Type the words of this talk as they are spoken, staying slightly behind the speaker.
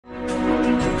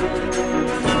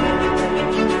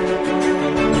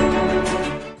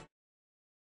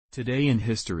Today in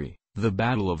history, the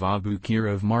Battle of Abu Qir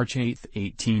of March 8,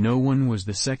 1801 was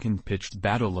the second pitched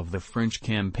battle of the French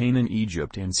campaign in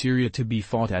Egypt and Syria to be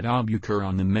fought at Abu Qir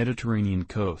on the Mediterranean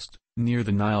coast, near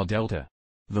the Nile Delta.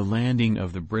 The landing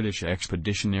of the British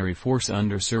Expeditionary Force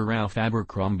under Sir Ralph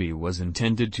Abercrombie was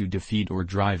intended to defeat or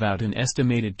drive out an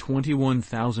estimated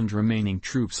 21,000 remaining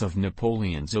troops of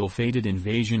Napoleon's ill-fated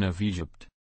invasion of Egypt.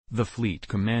 The fleet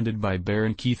commanded by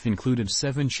Baron Keith included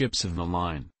 7 ships of the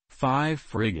line, 5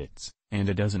 frigates, and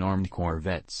a dozen armed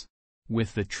corvettes.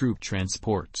 With the troop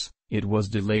transports, it was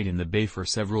delayed in the bay for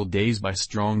several days by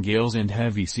strong gales and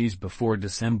heavy seas before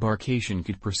disembarkation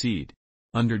could proceed.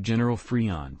 Under General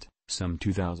Friant, some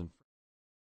 2,000